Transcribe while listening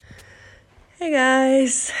Hey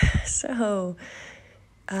guys, so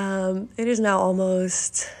it is now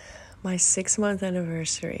almost my 6-month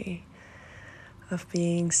anniversary of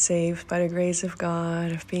being saved by the grace of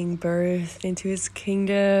God, of being birthed into His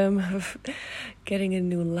kingdom, of getting a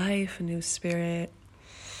new life, a new spirit.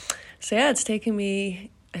 So yeah, it's taken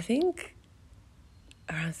me, I think,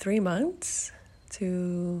 around 3 months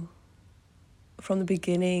from the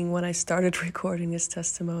beginning when I started recording this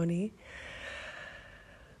testimony,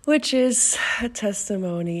 which is a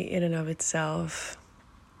testimony in and of itself,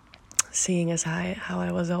 seeing as how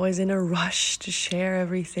I was always in a rush to share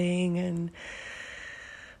everything, and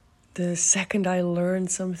the second I learned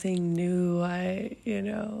something new, I'm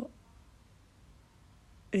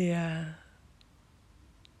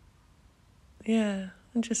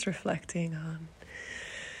just reflecting on,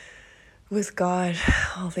 with God,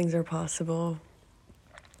 all things are possible.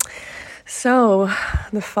 So,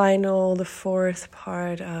 the fourth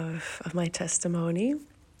part of my testimony,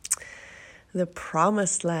 the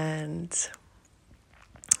promised land.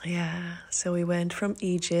 Yeah, so we went from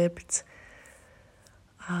Egypt,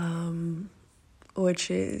 which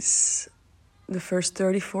is the first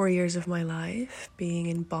 34 years of my life, being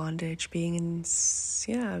in bondage, being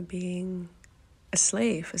a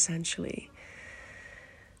slave, essentially,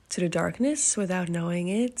 to the darkness without knowing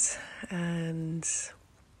it, and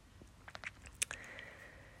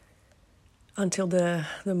until the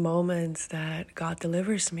moment that God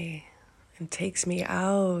delivers me and takes me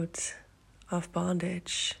out of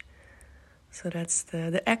bondage. So that's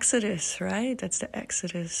the Exodus, right? That's the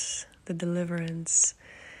Exodus, the deliverance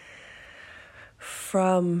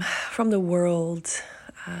from the world,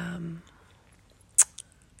 and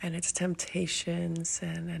its temptations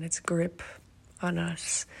and its grip on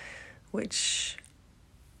us, which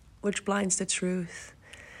blinds the truth,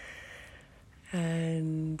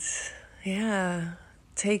 and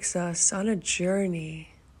takes us on a journey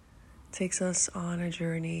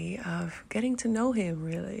of getting to know Him,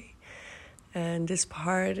 really. And this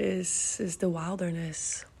part is the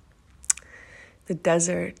wilderness, the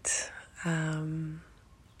desert,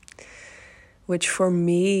 which for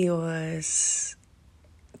me was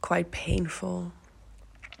quite painful.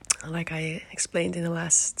 Like I explained in the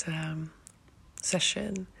last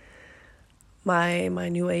session, my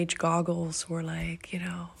New Age goggles were like,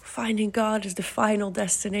 finding God is the final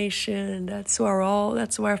destination. That's where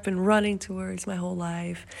I've been running towards my whole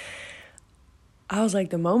life. I was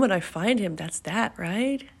like, the moment I find Him, that's that,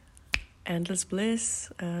 right? Endless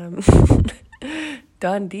bliss.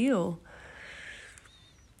 Done deal.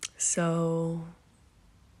 So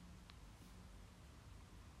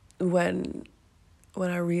when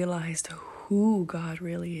I realized who God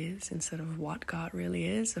really is instead of what God really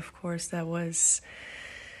is, of course, that was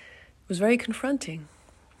very confronting.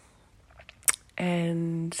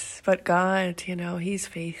 But God, He's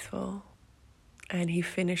faithful, and He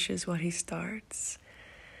finishes what He starts.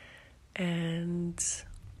 And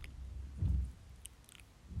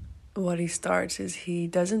what He starts is He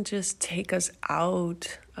doesn't just take us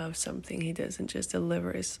out of something. He doesn't just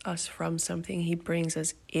deliver us from something. He brings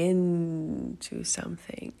us into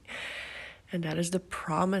something. And that is the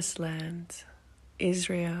promised land,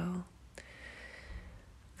 Israel,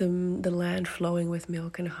 the land flowing with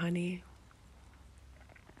milk and honey.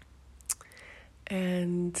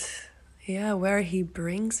 And where He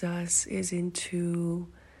brings us is into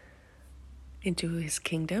His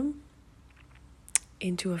kingdom,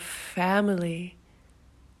 into a family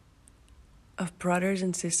of brothers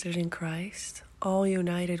and sisters in Christ, all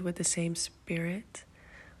united with the same Spirit,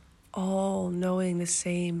 all knowing the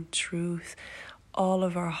same truth, all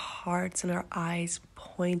of our hearts and our eyes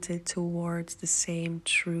pointed towards the same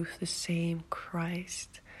truth, the same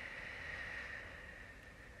Christ.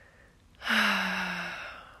 And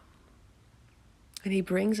He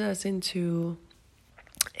brings us into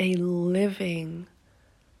a living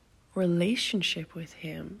relationship with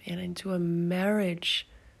Him and into a marriage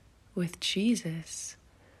with Jesus,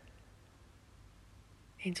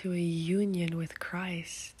 into a union with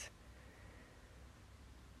Christ.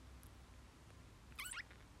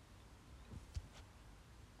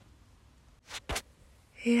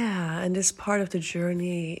 Yeah, and this part of the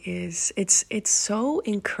journey it's so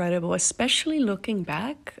incredible, especially looking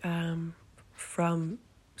back from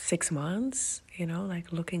 6 months,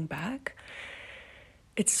 looking back.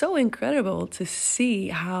 It's so incredible to see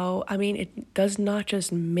how, it does not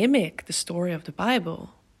just mimic the story of the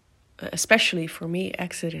Bible, especially for me,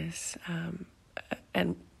 Exodus.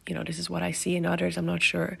 And, this is what I see in others. I'm not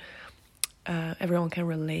sure everyone can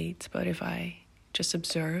relate, but if I just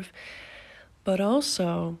observe. But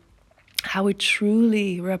also how it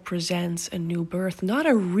truly represents a new birth, not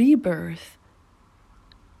a rebirth,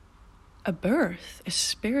 a birth, a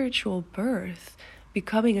spiritual birth,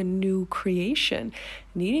 becoming a new creation,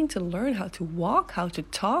 needing to learn how to walk, how to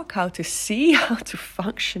talk, how to see, how to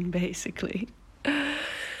function, basically.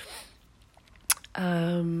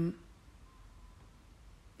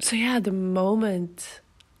 So yeah, the moment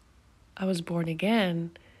I was born again,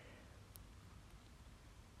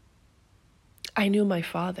 I knew my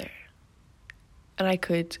father. And I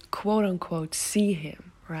could, quote unquote, see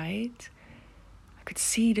him, right? I could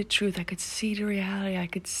see the truth. I could see the reality. I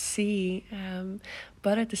could see.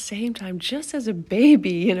 But at the same time, just as a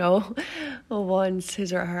baby, once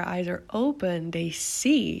his or her eyes are open, they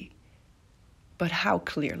see. But how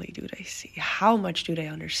clearly do they see? How much do they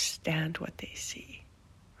understand what they see,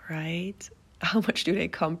 right? How much do they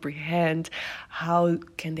comprehend? How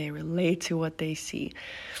can they relate to what they see?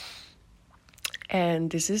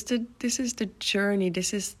 And this is the journey.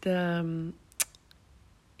 This is this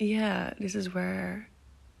is where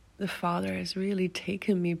the Father has really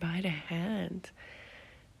taken me by the hand,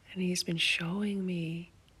 and He's been showing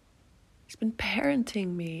me, He's been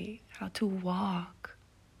parenting me how to walk,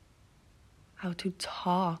 how to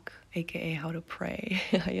talk, aka how to pray,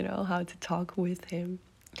 how to talk with Him,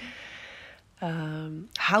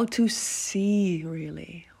 how to see,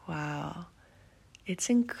 really. Wow.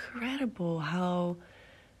 It's incredible how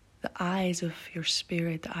the eyes of your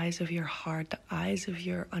spirit, the eyes of your heart, the eyes of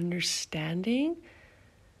your understanding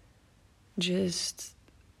just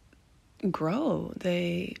grow.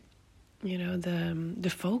 They,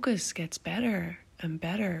 the focus gets better and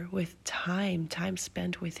better with time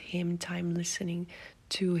spent with Him, time listening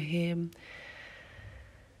to Him.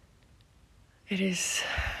 It is,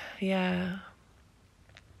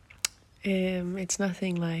 it's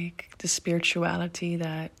nothing like the spirituality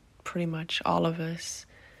that pretty much all of us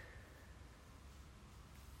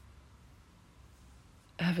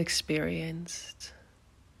have experienced,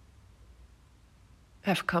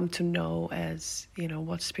 have come to know as,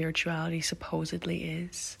 what spirituality supposedly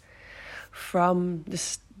is. From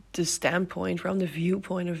the standpoint, from the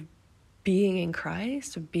viewpoint of being in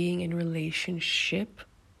Christ, of being in relationship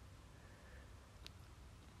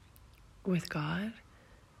with God.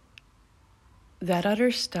 That other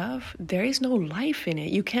stuff, there is no life in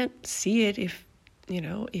it. You can't see it if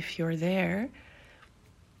you're there.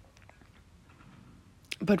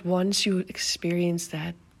 But once you experience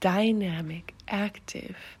that dynamic,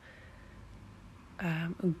 active,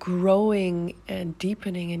 growing and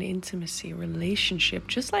deepening in intimacy, relationship,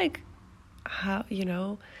 just like how we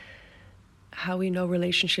know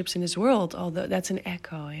relationships in this world, although that's an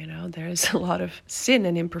echo, there's a lot of sin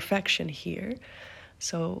and imperfection here.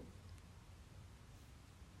 So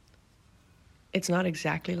it's not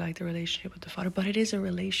exactly like the relationship with the Father, but it is a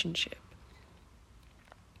relationship.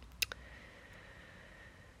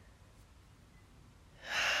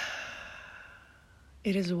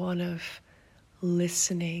 It is one of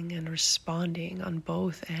listening and responding on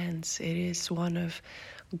both ends. It is one of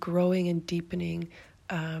growing and deepening,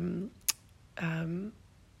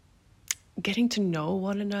 getting to know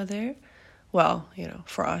one another. Well,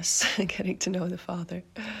 for us, getting to know the Father.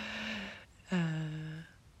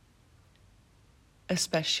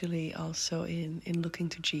 Especially also in looking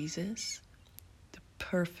to Jesus, the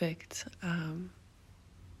perfect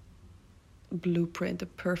blueprint, the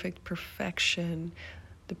perfect perfection,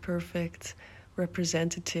 the perfect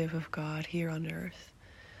representative of God here on earth.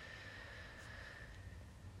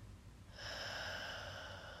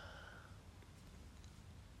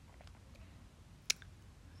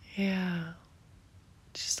 Yeah,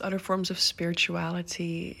 just other forms of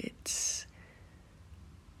spirituality,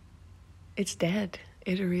 it's dead.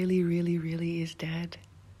 It really, really, really is dead.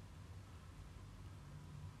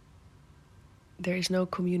 There is no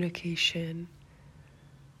communication.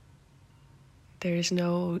 There is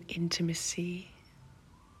no intimacy.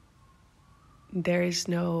 There is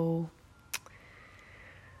no...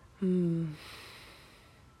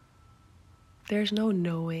 There's no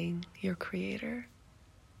knowing your Creator.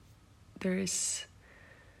 There's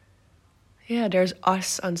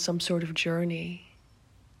us on some sort of journey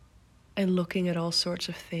and looking at all sorts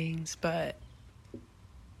of things, but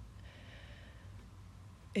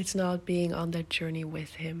it's not being on that journey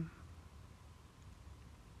with Him.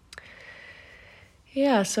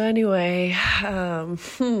 Yeah, so anyway,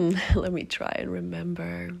 let me try and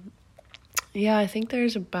remember. Yeah, I think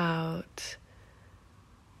there's about...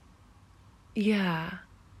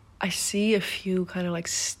 I see a few kind of like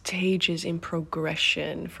stages in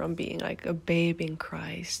progression from being like a babe in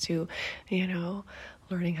Christ to,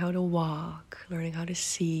 learning how to walk, learning how to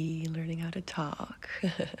see, learning how to talk.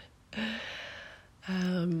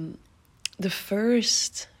 The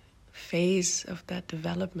first phase of that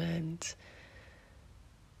development,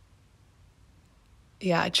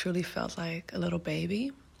 yeah, I truly felt like a little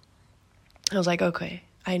baby. I was like, okay,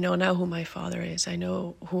 I know now who my father is. I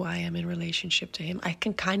know who I am in relationship to him. I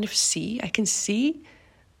can see,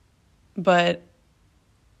 but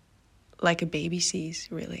like a baby sees,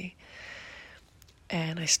 really.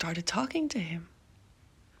 And I started talking to him.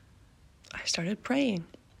 I started praying.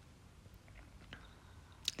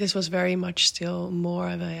 This was very much still more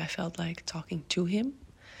of I felt like talking to him.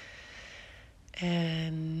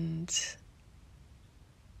 And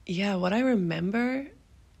yeah, what I remember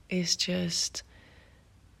is just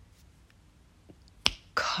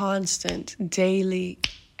constant, daily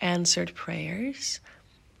answered prayers.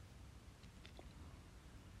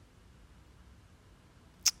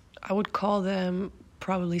 I would call them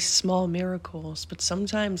probably small miracles, but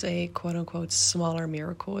sometimes a quote-unquote smaller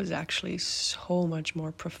miracle is actually so much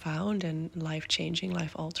more profound and life-changing,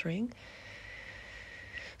 life-altering.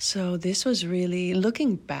 So this was really,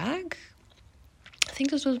 looking back, I think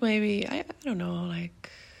this was maybe, I don't know, like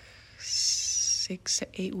 6 to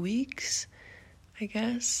 8 weeks, I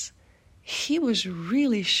guess. He was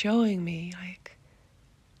really showing me, like,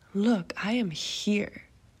 look, I am here.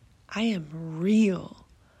 I am real.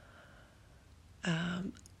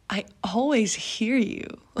 I always hear you,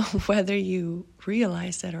 whether you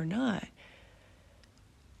realize that or not.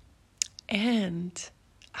 And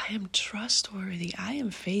I am trustworthy. I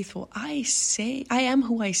am faithful. I am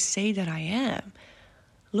who I say that I am.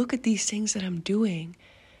 Look at these things that I'm doing.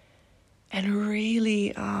 And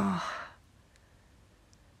really,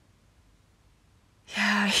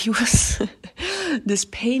 yeah, he was this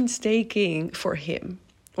painstaking for him.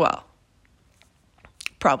 Well,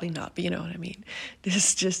 probably not, but you know what I mean.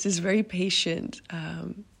 This just is very patient,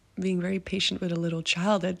 being very patient with a little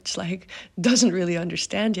child that's like doesn't really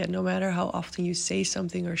understand yet, no matter how often you say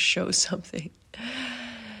something or show something.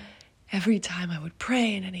 Every time I would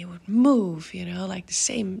pray and then he would move, you know, like the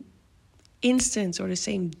same instance or the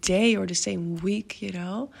same day or the same week, you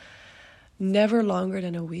know. Never longer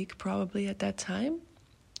than a week probably at that time.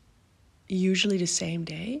 Usually the same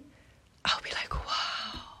day. I'll be like, wow.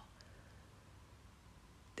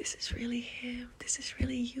 This is really him. This is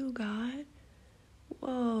really you, God.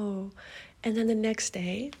 Whoa. And then the next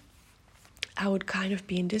day, I would kind of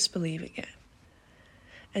be in disbelief again.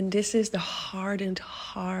 And this is the hardened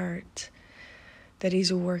heart that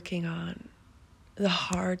he's working on. The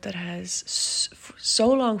heart that has so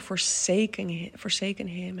long forsaken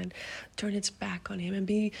him and turned its back on him and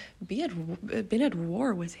been at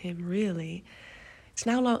war with him, really. It's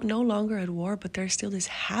now no longer at war, but there's still this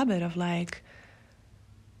habit of like,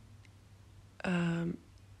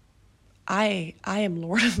 I am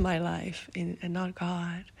Lord of my life and not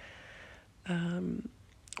God.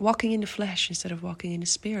 Walking in the flesh instead of walking in the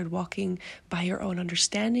spirit, walking by your own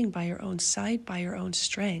understanding, by your own sight, by your own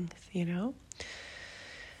strength, you know?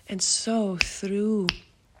 And so through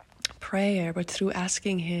prayer, but through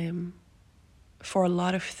asking him for a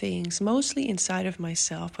lot of things, mostly inside of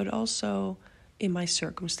myself, but also in my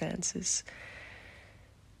circumstances,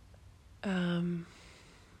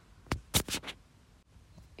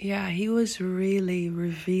 yeah, he was really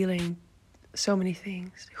revealing so many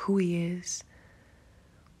things, who he is.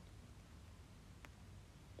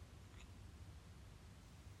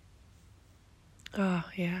 Oh,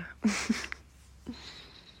 yeah.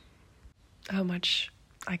 How much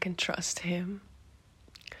I can trust him.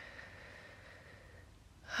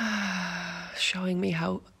 Showing me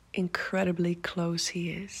how incredibly close he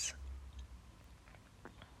is.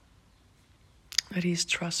 That he's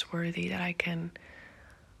trustworthy, that I can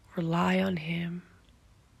rely on him,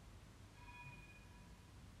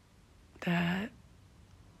 that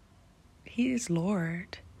he is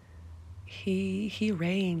Lord. He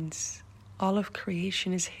reigns. All of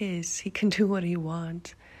creation is his. He can do what he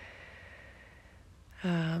wants.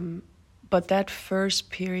 But that first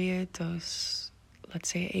period, those, let's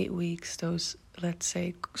say 8 weeks, those, let's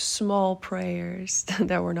say small prayers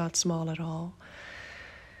that were not small at all,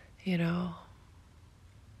 you know,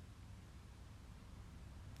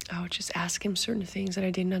 I would just ask him certain things that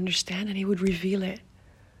I didn't understand and he would reveal it.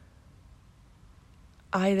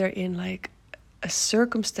 Either in like a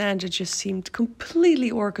circumstance that just seemed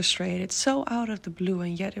completely orchestrated, so out of the blue,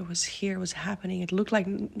 and yet it was here, it was happening. It looked like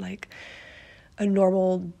a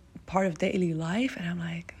normal part of daily life. And I'm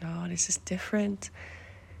like, no, this is different.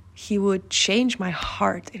 He would change my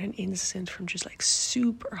heart in an instant from just like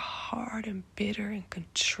super hard and bitter and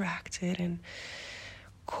contracted and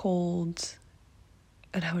cold.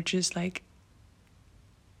 And I would just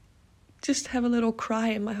have a little cry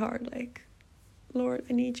in my heart, like, Lord,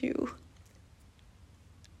 I need you.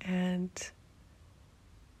 And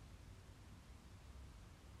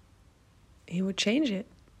he would change it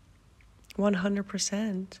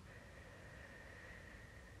 100%.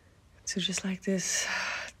 So just like this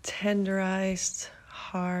tenderized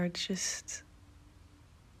heart, just,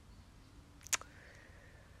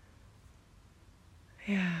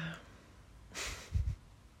 yeah.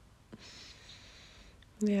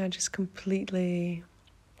 Yeah, just completely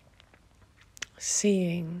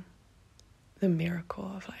seeing the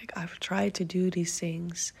miracle of like, I've tried to do these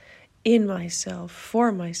things in myself,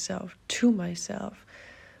 for myself, to myself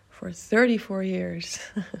for 34 years,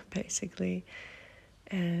 basically.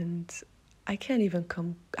 And I can't even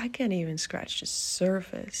scratch the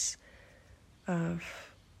surface of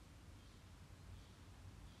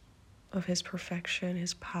his perfection,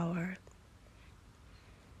 his power.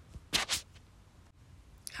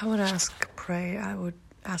 I would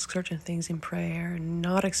ask certain things in prayer and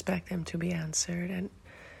not expect them to be answered, and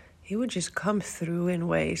he would just come through in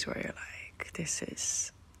ways where you're like, this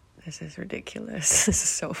is ridiculous. This is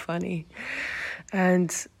so funny.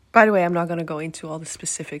 And by the way, I'm not going to go into all the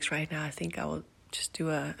specifics right now. I think I will just do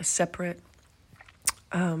a separate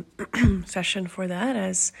session for that,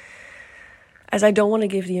 as I don't want to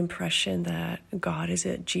give the impression that God is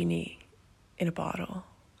a genie in a bottle,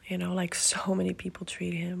 like so many people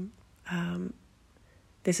treat him.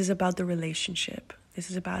 This is about the relationship.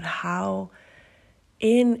 This is about how,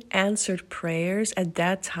 in answered prayers at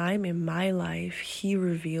that time in my life, he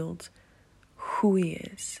revealed who he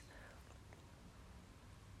is.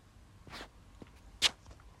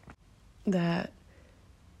 That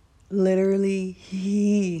literally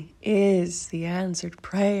he is the answered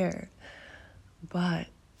prayer. But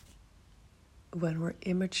when we're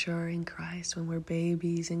immature in Christ, when we're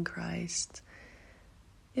babies in Christ,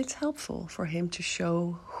 it's helpful for him to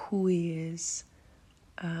show who he is.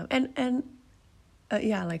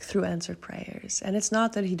 Like through answered prayers. And it's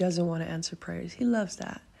not that he doesn't want to answer prayers. He loves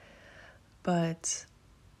that. But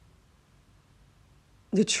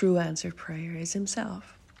the true answered prayer is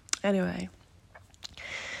himself. Anyway.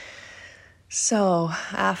 So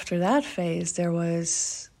after that phase, there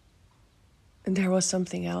was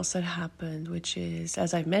something else that happened, which is,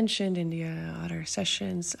 as I've mentioned in the other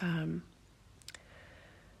sessions,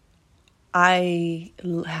 I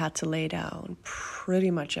had to lay down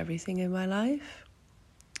pretty much everything in my life,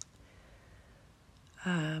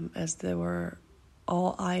 as there were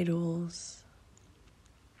all idols,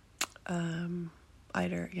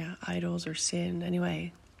 idols or sin.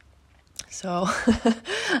 Anyway, so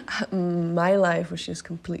my life was just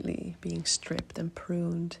completely being stripped and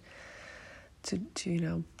pruned to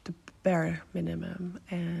the bare minimum,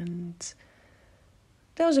 and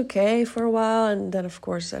that was okay for a while. And then, of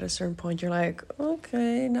course, at a certain point, you're like,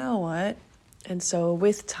 okay, now what? And so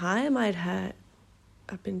with time, I've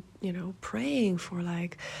been, praying for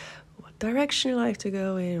like, what direction you like to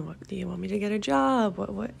go in? What do you want me to get a job?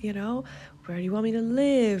 What, where do you want me to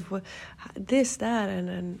live? This, that, and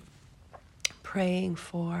then praying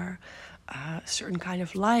for a certain kind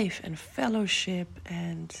of life and fellowship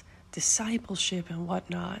and discipleship and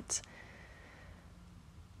whatnot.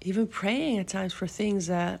 Even praying at times for things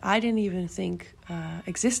that I didn't even think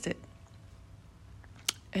existed.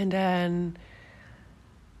 And then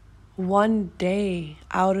one day,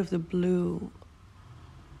 out of the blue,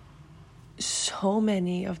 so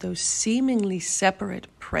many of those seemingly separate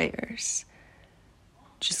prayers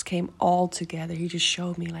just came all together. He just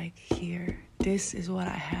showed me like, here, this is what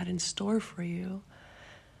I had in store for you.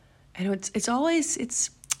 And it's always,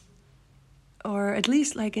 or at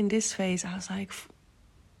least like in this phase, I was like,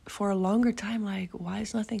 for a longer time, like, why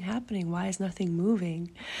is nothing happening? Why is nothing moving?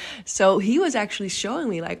 So he was actually showing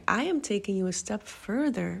me like, I am taking you a step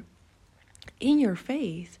further in your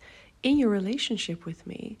faith, in your relationship with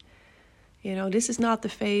me. This is not the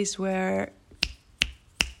phase where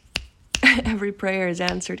every prayer is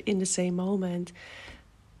answered in the same moment.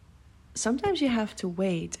 Sometimes you have to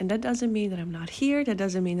wait, and that doesn't mean that I'm not here. That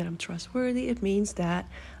doesn't mean that I'm trustworthy. It means that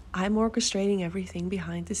I'm orchestrating everything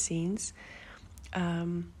behind the scenes.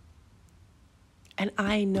 And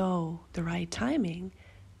I know the right timing,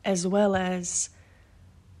 as well as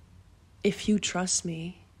if you trust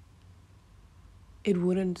me,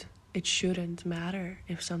 it shouldn't matter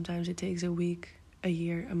if sometimes it takes a week, a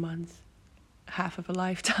year, a month, half of a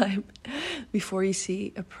lifetime before you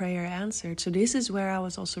see a prayer answered. So this is where I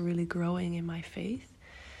was also really growing in my faith.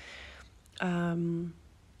 So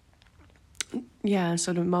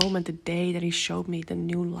the day that he showed me the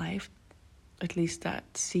new life, at least that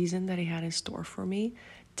season that he had in store for me,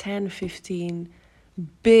 10, 15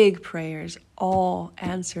 big prayers, all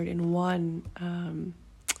answered in one,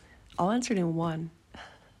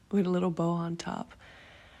 with a little bow on top.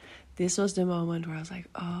 this was the moment where I was like,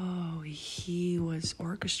 oh, he was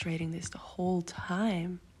orchestrating this the whole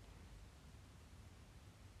time.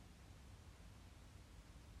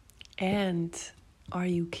 And are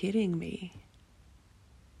you kidding me?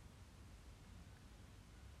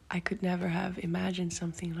 I could never have imagined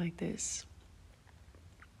something like this.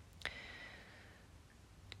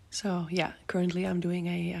 So yeah, currently I'm doing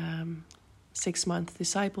a 6-month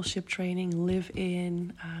discipleship training,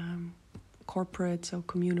 live-in, corporate, so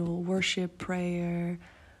communal worship, prayer,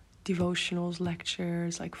 devotionals,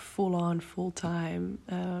 lectures, like full-on,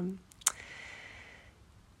 full-time.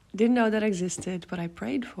 Didn't know that existed, but I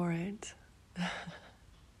prayed for it.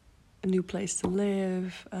 A new place to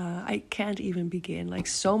live. I can't even begin. Like,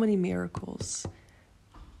 so many miracles.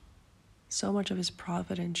 So much of his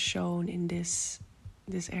providence shown in this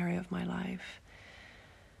area of my life.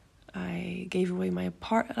 I gave away my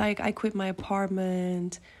I quit my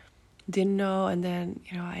apartment, didn't know, and then,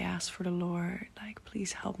 I asked for the Lord, like,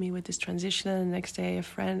 please help me with this transition. And the next day a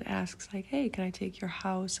friend asks, like, hey, can I take your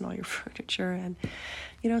house and all your furniture, and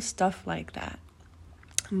stuff like that.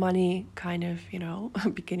 Money kind of,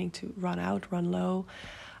 beginning to run low.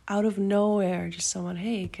 Out of nowhere, just someone,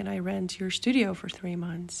 hey, can I rent your studio for 3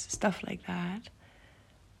 months? Stuff like that.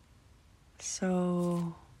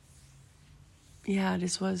 So, yeah,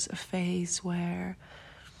 this was a phase where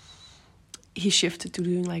he shifted to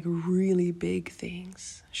doing like really big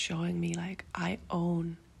things, showing me like I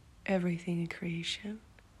own everything in creation.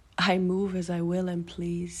 I move as I will and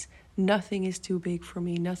please. Nothing is too big for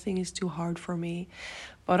me. Nothing is too hard for me.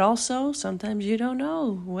 But also, sometimes you don't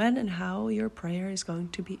know when and how your prayer is going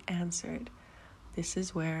to be answered. This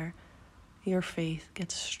is where your faith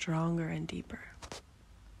gets stronger and deeper.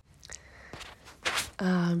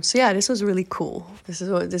 So yeah, this was really cool. This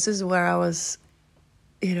is where I was,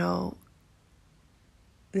 this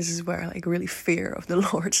is where like really fear of the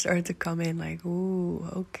Lord started to come in. Like, ooh,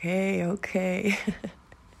 okay.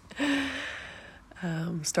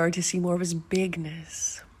 Started to see more of his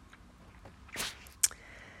bigness.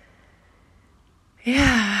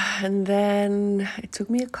 Yeah, and then it took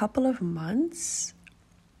me a couple of months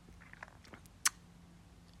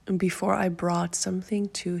before I brought something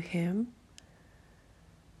to him,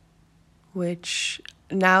 which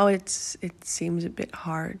now it seems a bit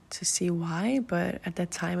hard to see why, but at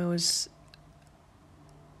that time it was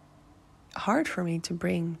hard for me to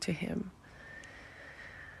bring to him.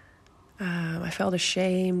 I felt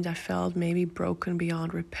ashamed. I felt maybe broken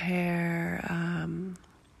beyond repair.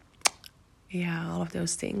 All of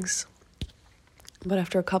those things. But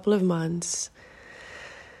after a couple of months,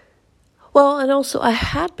 and also I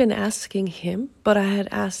had been asking him, but I had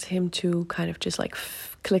asked him to kind of just like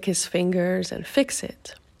click his fingers and fix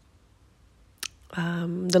it.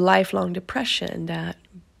 The lifelong depression that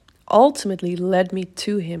ultimately led me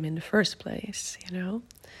to him in the first place,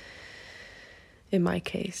 in my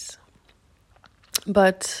case.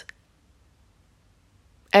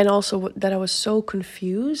 And also that I was so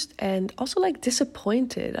confused and also like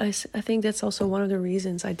disappointed. I think that's also one of the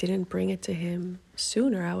reasons I didn't bring it to him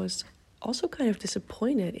sooner. I was also kind of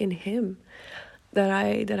disappointed in him that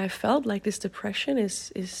I felt like this depression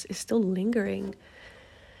is still lingering.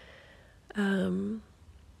 And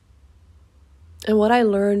what I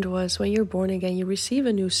learned was when you're born again, you receive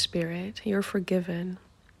a new spirit, you're forgiven.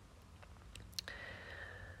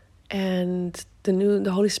 And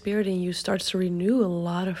the Holy Spirit in you starts to renew a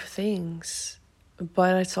lot of things,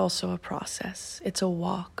 but it's also a process. It's a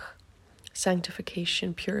walk,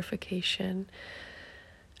 sanctification, purification,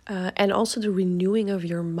 and also the renewing of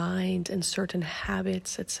your mind and certain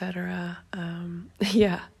habits, etc.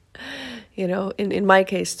 In my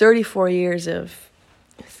case, 34 years of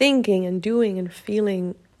thinking and doing and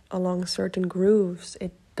feeling along certain grooves,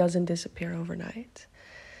 it doesn't disappear overnight.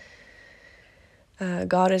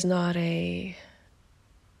 God is not a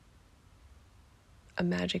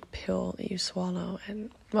magic pill that you swallow. And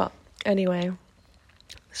anyway,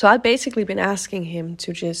 so I've basically been asking him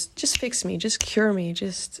to just fix me, just cure me,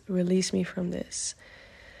 just release me from this,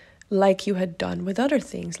 like you had done with other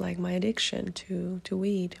things, like my addiction to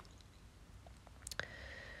weed.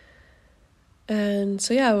 And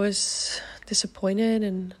so I was disappointed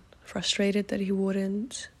and frustrated that he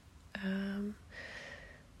wouldn't.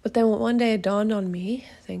 But then one day it dawned on me,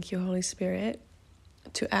 thank you, Holy Spirit,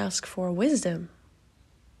 to ask for wisdom.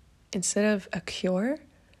 Instead of a cure,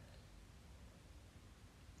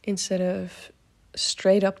 instead of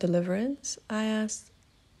straight up deliverance, I asked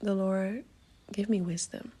the Lord, give me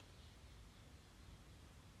wisdom.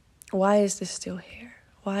 Why is this still here?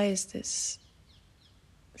 Why is this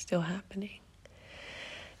still happening?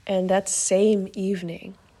 And that same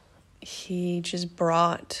evening, he just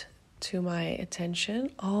brought to my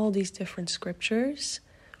attention, all these different scriptures.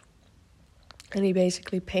 And he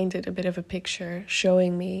basically painted a bit of a picture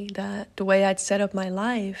showing me that the way I'd set up my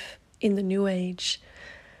life in the New Age,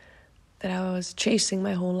 that I was chasing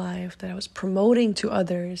my whole life, that I was promoting to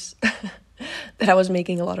others, that I was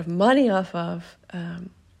making a lot of money off of,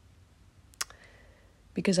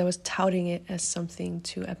 because I was touting it as something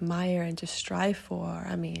to admire and to strive for.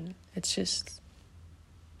 I mean, it's just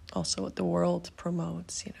also what the world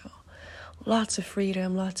promotes, you know. Lots of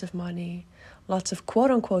freedom, lots of money, lots of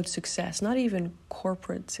quote-unquote success, not even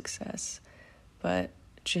corporate success, but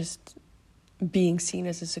just being seen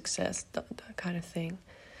as a success, that kind of thing.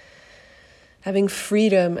 Having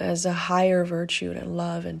freedom as a higher virtue than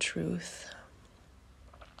love and truth.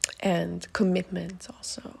 And commitment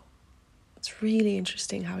also. It's really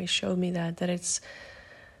interesting how he showed me that it's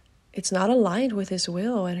not aligned with his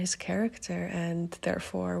will and his character, and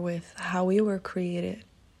therefore with how we were created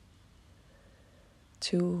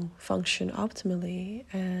to function optimally.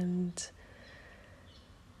 And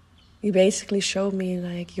he basically showed me,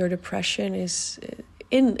 like, your depression is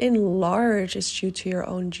in large is due to your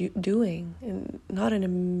own doing, and not in a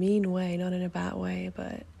mean way, not in a bad way,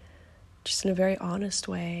 but just in a very honest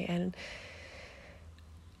way. And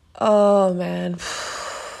oh man,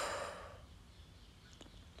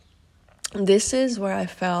 this is where I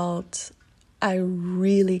felt I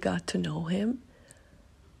really got to know him.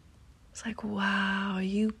 It's like, wow,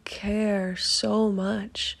 you care so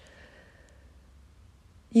much.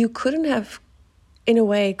 You couldn't have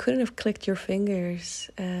clicked your fingers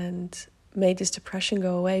and made this depression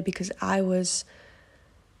go away, because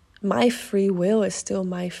my free will is still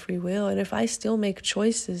my free will. And if I still make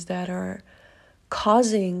choices that are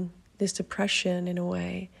causing this depression in a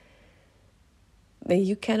way, then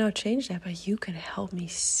you cannot change that, but you can help me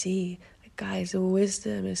see. Like, guys,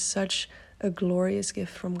 wisdom is such a glorious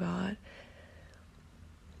gift from God,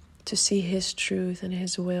 to see his truth and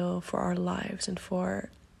his will for our lives and for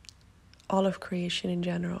all of creation in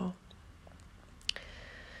general.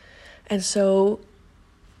 And so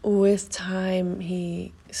with time,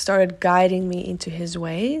 he started guiding me into his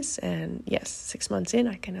ways. And yes, 6 months in,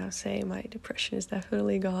 I can now say my depression is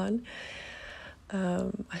definitely gone.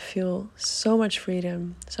 I feel so much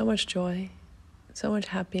freedom, so much joy, so much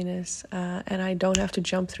happiness. And I don't have to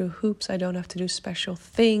jump through hoops. I don't have to do special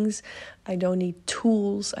things. I don't need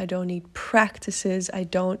tools. I don't need practices. I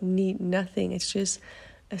don't need nothing. It's just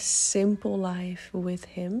a simple life with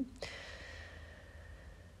him.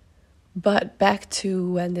 But back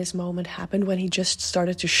to when this moment happened, when he just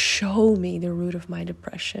started to show me the root of my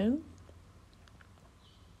depression,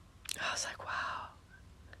 I was like, wow,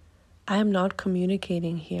 I am not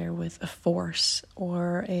communicating here with a force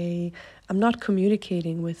I'm not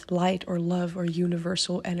communicating with light or love or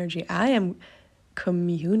universal energy. I am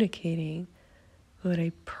communicating with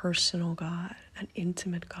a personal God, an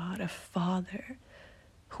intimate God, a Father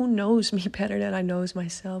who knows me better than I knows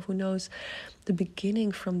myself, who knows the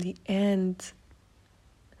beginning from the end.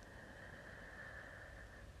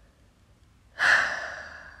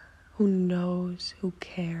 Who knows, who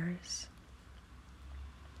cares.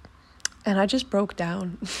 And I just broke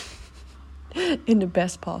down in the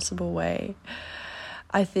best possible way.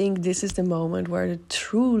 I think this is the moment where the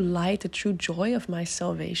true light, the true joy of my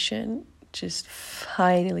salvation just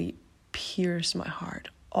finally pierced my heart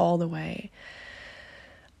all the way.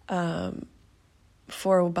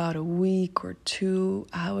 For about a week or two,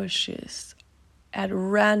 I was just at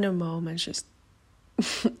random moments just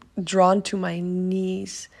drawn to my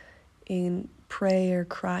knees in prayer,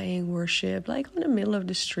 crying, worship, like in the middle of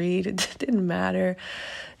the street. It didn't matter.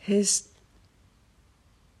 His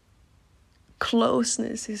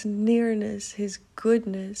closeness, his nearness, his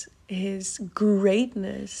goodness, his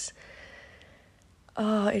greatness,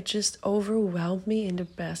 it just overwhelmed me in the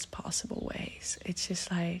best possible ways. It's just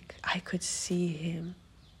like I could see him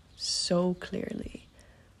so clearly.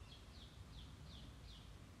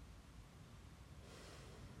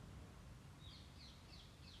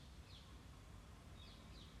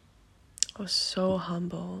 I was so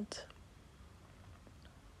humbled,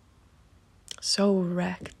 so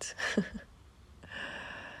wrecked.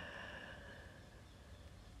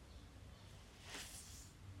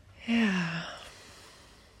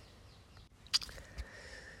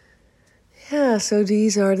 Yeah, so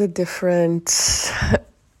these are the different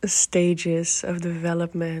stages of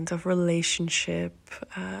development, of relationship,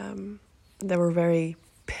 that were very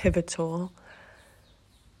pivotal.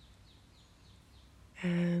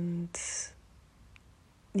 And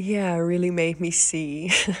yeah, really made me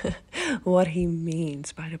see what he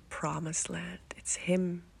means by the promised land. It's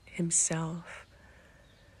him himself.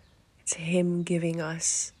 It's him giving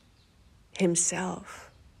us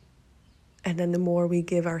himself. And then the more we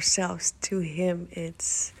give ourselves to him,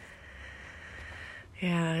 it's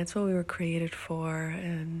what we were created for.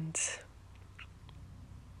 And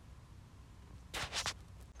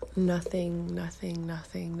nothing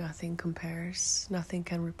compares. Nothing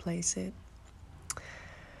can replace it.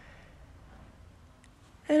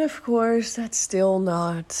 And of course, that's still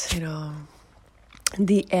not,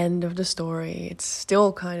 the end of the story. It's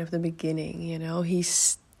still kind of the beginning, He's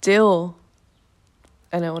still,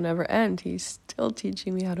 and it will never end, he's still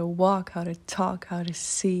teaching me how to walk, how to talk, how to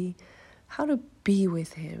see, how to be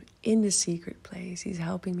with him in the secret place. He's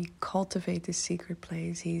helping me cultivate the secret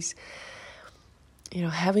place. He's,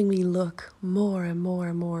 having me look more and more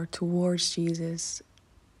and more towards Jesus,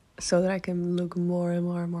 so that I can look more and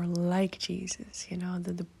more and more like Jesus,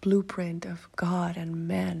 the blueprint of God and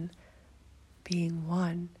man being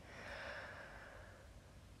one.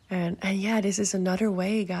 And this is another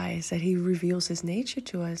way, guys, that he reveals his nature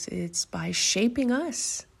to us. It's by shaping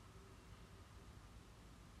us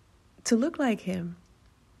to look like him.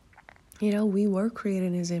 We were created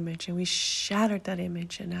in his image, and we shattered that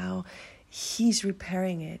image, and now he's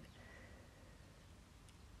repairing it.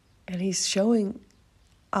 And he's showing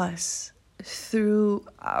us through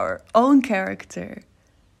our own character,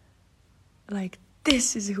 like,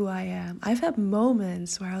 this is who I am. I've had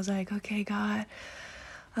moments where I was like, okay, God,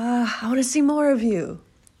 I want to see more of you.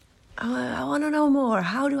 I want to know more.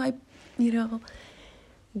 How do I,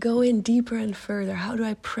 go in deeper and further? How do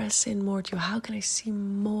I press in more to you? How can I see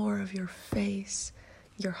more of your face,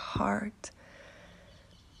 your heart?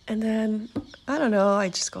 And then, I don't know, I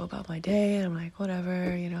just go about my day and I'm like,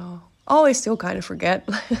 whatever, Always still kind of forget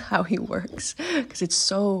how he works, because it's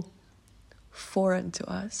so foreign to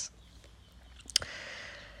us.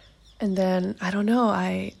 And then, I don't know,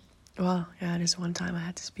 this one time I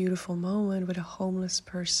had this beautiful moment with a homeless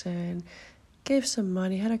person, gave some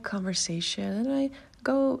money, had a conversation, and I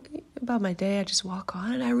go about my day, I just walk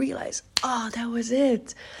on, and I realize, that was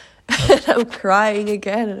it. And I'm crying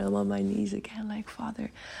again, and I'm on my knees again, like,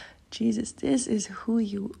 Father, Jesus, this is who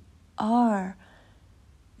you are.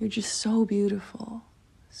 You're just so beautiful,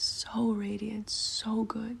 so radiant, so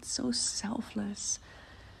good, so selfless.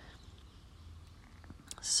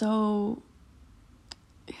 So,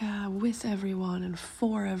 with everyone and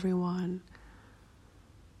for everyone.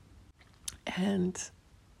 And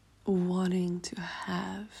wanting to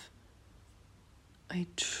have a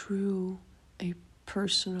true, a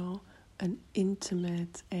personal, an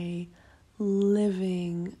intimate, a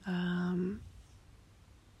living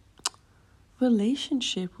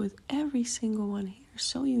relationship with every single one here.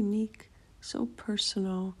 So unique, so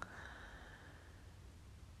personal.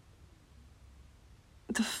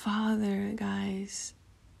 The Father, guys,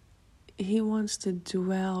 he wants to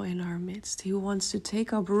dwell in our midst. He wants to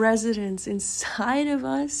take up residence inside of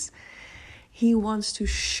us. He wants to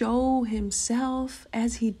show himself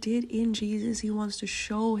as he did in Jesus. He wants to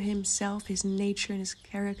show himself, his nature and his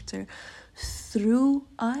character through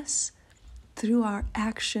us, through our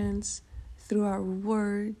actions, through our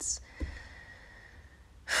words.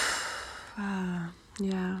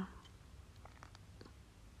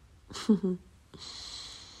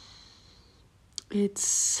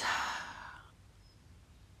 It's,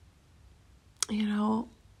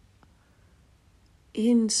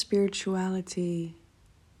 in spirituality,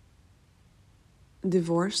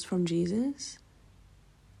 divorced from Jesus,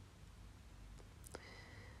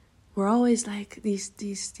 we're always like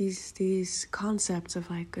these concepts of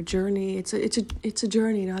like a journey. It's a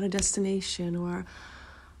journey, not a destination.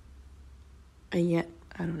 And yet,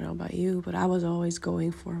 I don't know about you, but I was always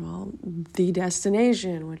going for, the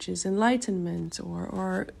destination, which is enlightenment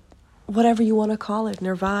or whatever you want to call it,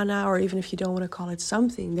 nirvana, or even if you don't want to call it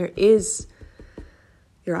something, you're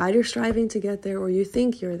either striving to get there or you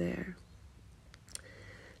think you're there.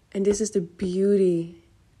 And this is the beauty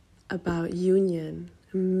about union,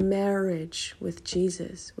 marriage with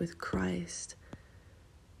Jesus, with Christ.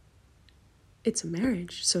 It's a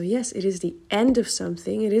marriage. So yes, it is the end of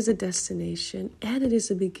something, it is a destination, and it is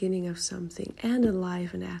the beginning of something, and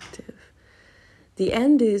alive and active. The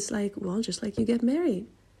end is just like you get married.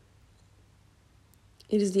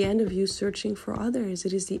 It is the end of you searching for others.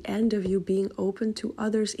 It is the end of you being open to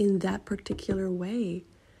others in that particular way.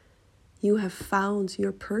 You have found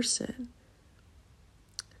your person.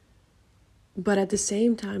 But at the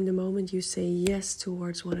same time, the moment you say yes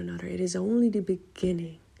towards one another, it is only the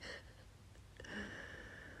beginning.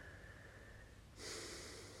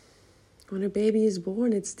 When a baby is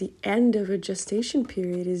born, it's the end of a gestation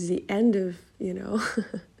period. It's the end of,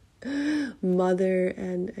 mother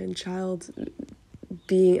and child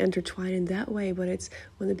being intertwined in that way, but it's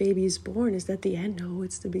when the baby is born, is that the end? No,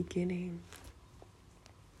 it's the beginning.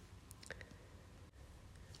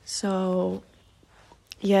 So,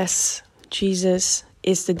 yes, Jesus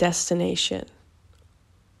is the destination.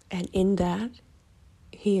 And in that,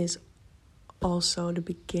 he is also the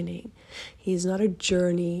beginning. He is not a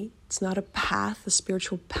journey. It's not a path, a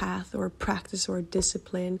spiritual path or a practice or a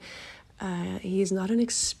discipline. He is not an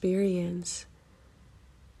experience.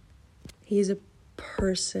 He is a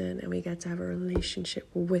person, and we get to have a relationship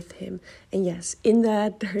with him. And yes, in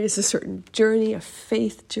that there is a certain journey, a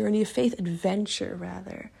faith adventure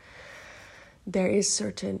rather. There is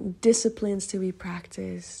certain disciplines to be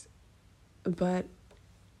practiced, but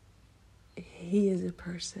he is a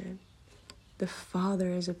person. The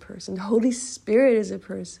Father is a person. The Holy Spirit is a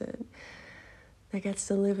person that gets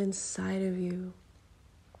to live inside of you.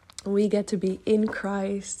 We get to be in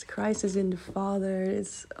Christ. Christ is in the Father.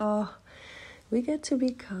 We get to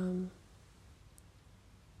be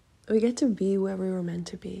whoever we were meant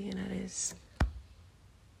to be, and that is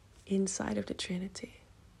inside of the Trinity.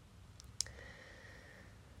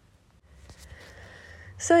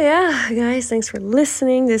 So yeah, guys, thanks for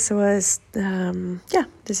listening. This was,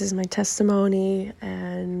 this is my testimony.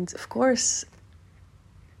 And of course,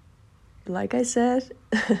 like I said,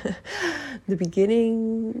 the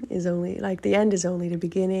beginning is only, like the end is only the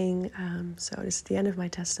beginning. So this is the end of my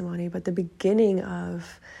testimony, but the beginning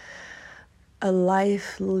of a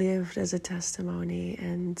life lived as a testimony.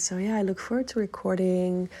 And so, yeah, I look forward to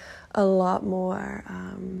recording a lot more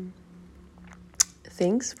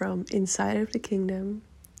things from inside of the kingdom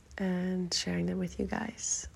and sharing them with you guys.